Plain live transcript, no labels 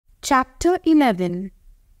Chapter 11.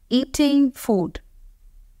 Eating Food.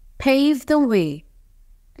 Pave the way.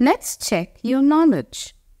 Let's check your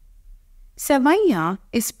knowledge. Savaiya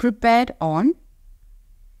is prepared on.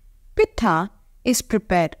 Pitta is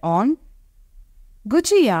prepared on.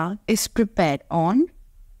 Gujia is prepared on.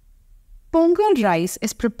 Pongal rice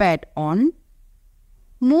is prepared on.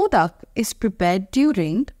 Modak is prepared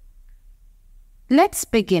during. Let's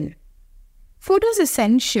begin. Food is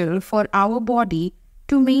essential for our body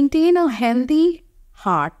to maintain a healthy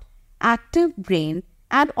heart, active brain,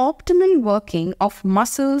 and optimal working of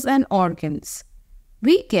muscles and organs.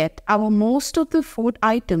 We get our most of the food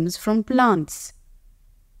items from plants.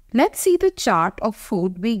 Let's see the chart of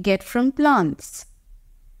food we get from plants.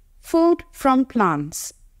 Food from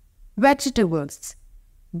plants. Vegetables.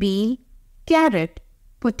 Bean, carrot,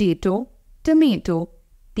 potato, tomato,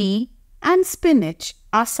 pea, and spinach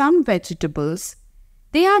are some vegetables.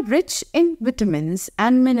 They are rich in vitamins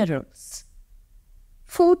and minerals.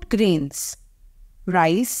 Food grains.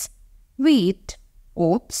 Rice, wheat,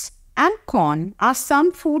 oats, and corn are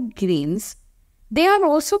some food grains. They are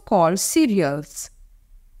also called cereals.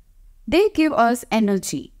 They give us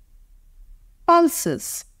energy.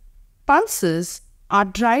 Pulses. Pulses are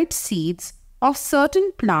dried seeds of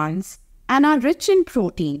certain plants and are rich in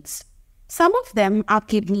proteins. Some of them are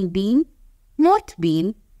kidney bean, moth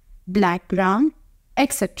bean, black gram,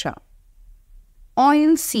 etc.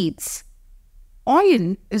 Oil seeds.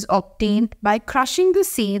 Oil is obtained by crushing the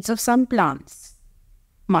seeds of some plants.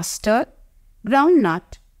 Mustard,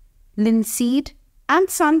 groundnut, linseed, and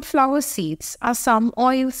sunflower seeds are some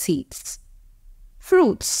oil seeds.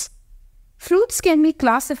 Fruits. Fruits can be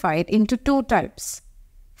classified into two types: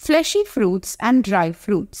 fleshy fruits and dry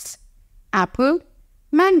fruits. Apple,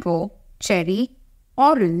 mango, cherry,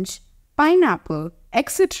 orange, pineapple,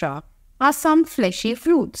 etc. are some fleshy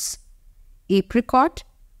fruits. Apricot,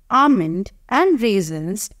 almond, and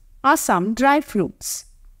raisins are some dry fruits.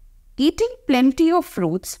 Eating plenty of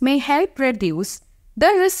fruits may help reduce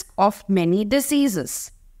the risk of many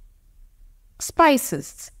diseases.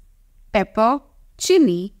 Spices. Pepper,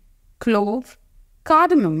 chili, clove,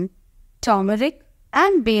 cardamom, turmeric,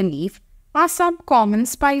 and bay leaf are some common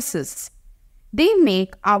spices. They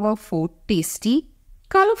make our food tasty,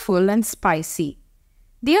 colorful, and spicy.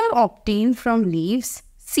 They are obtained from leaves,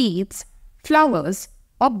 seeds, flowers,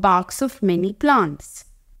 or barks of many plants.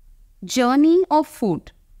 Journey of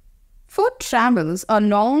food. Food travels a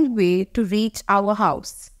long way to reach our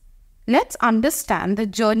house. Let's understand the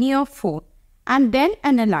journey of food and then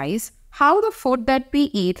analyze how the food that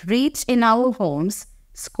we eat reach in our homes,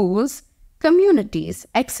 schools, communities,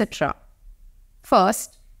 etc.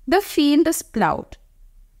 First, the field is plowed.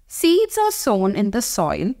 Seeds are sown in the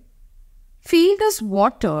soil. Field is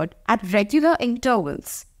watered at regular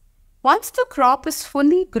intervals. Once the crop is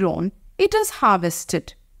fully grown, it is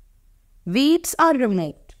harvested. Weeds are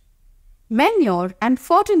removed. Manure and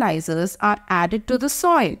fertilizers are added to the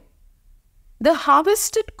soil. The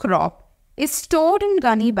harvested crop is stored in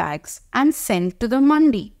gunny bags and sent to the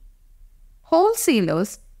mandi.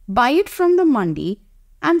 Wholesalers buy it from the mandi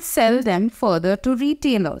and sell them further to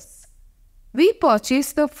retailers. We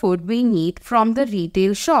purchase the food we need from the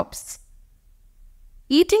retail shops.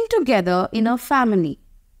 Eating together in a family.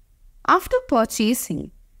 After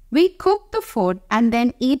purchasing, we cook the food and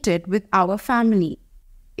then eat it with our family.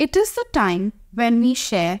 It is the time when we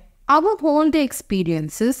share our whole day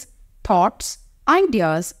experiences, thoughts,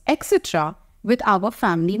 ideas, etc. with our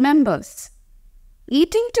family members.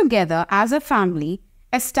 Eating together as a family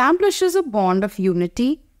establishes a bond of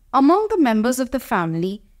unity among the members of the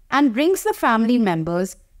family and brings the family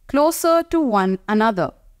members closer to one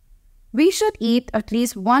another. We should eat at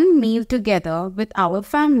least one meal together with our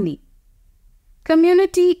family.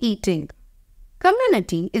 Community eating.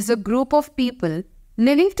 Community is a group of people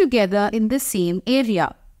living together in the same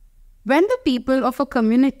area. When the people of a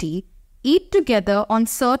community eat together on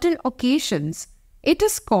certain occasions, it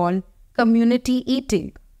is called community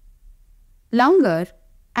eating. Langar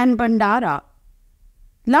and Bandara.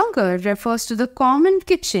 Langar refers to the common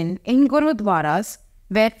kitchen in Gurudwaras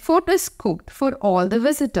where food is cooked for all the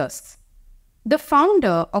visitors. The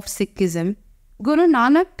founder of Sikhism, Guru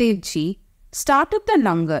Nanak Dev Ji, started the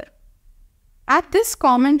langar. At this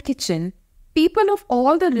common kitchen, people of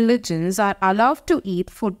all the religions are allowed to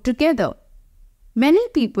eat food together. Many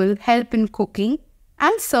people help in cooking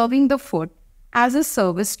and serving the food as a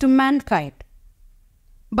service to mankind.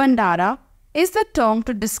 Bandara is the term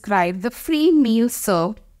to describe the free meal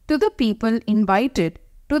served to the people invited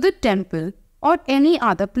to the temple or any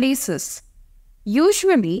other places.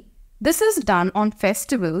 Usually, this is done on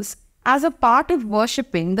festivals as a part of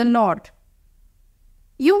worshipping the Lord.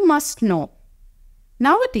 you must know.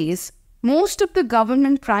 Nowadays, most of the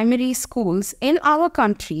government primary schools in our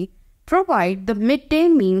country provide the midday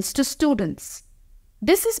meals to students.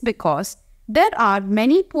 This is because there are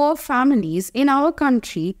many poor families in our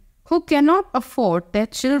country who cannot afford their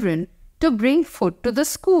children to bring food to the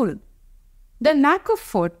school. The lack of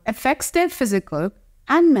food affects their physical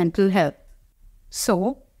and mental health.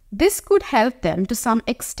 So, this could help them to some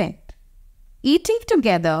extent. Eating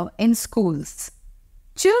together in schools.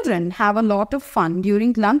 Children have a lot of fun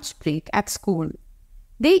during lunch break at school.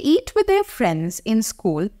 They eat with their friends in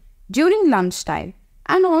school during lunchtime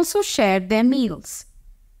and also share their meals.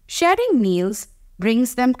 Sharing meals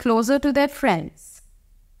brings them closer to their friends.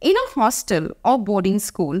 In a hostel or boarding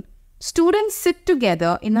school, students sit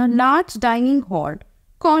together in a large dining hall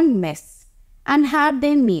called mess and have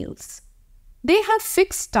their meals. They have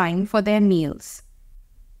fixed time for their meals.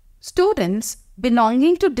 Students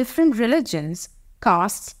belonging to different religions,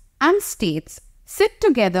 castes, and states sit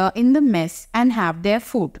together in the mess and have their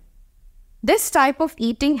food. This type of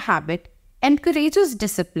eating habit encourages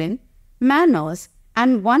discipline, manners,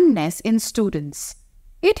 and oneness in students.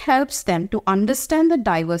 It helps them to understand the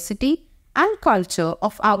diversity and culture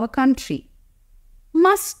of our country.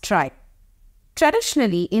 Must try.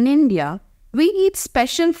 Traditionally in India, we eat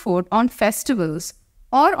special food on festivals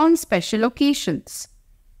or on special occasions.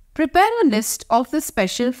 Prepare a list of the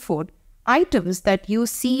special food items that you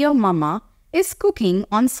see your mama is cooking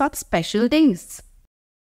on such special days.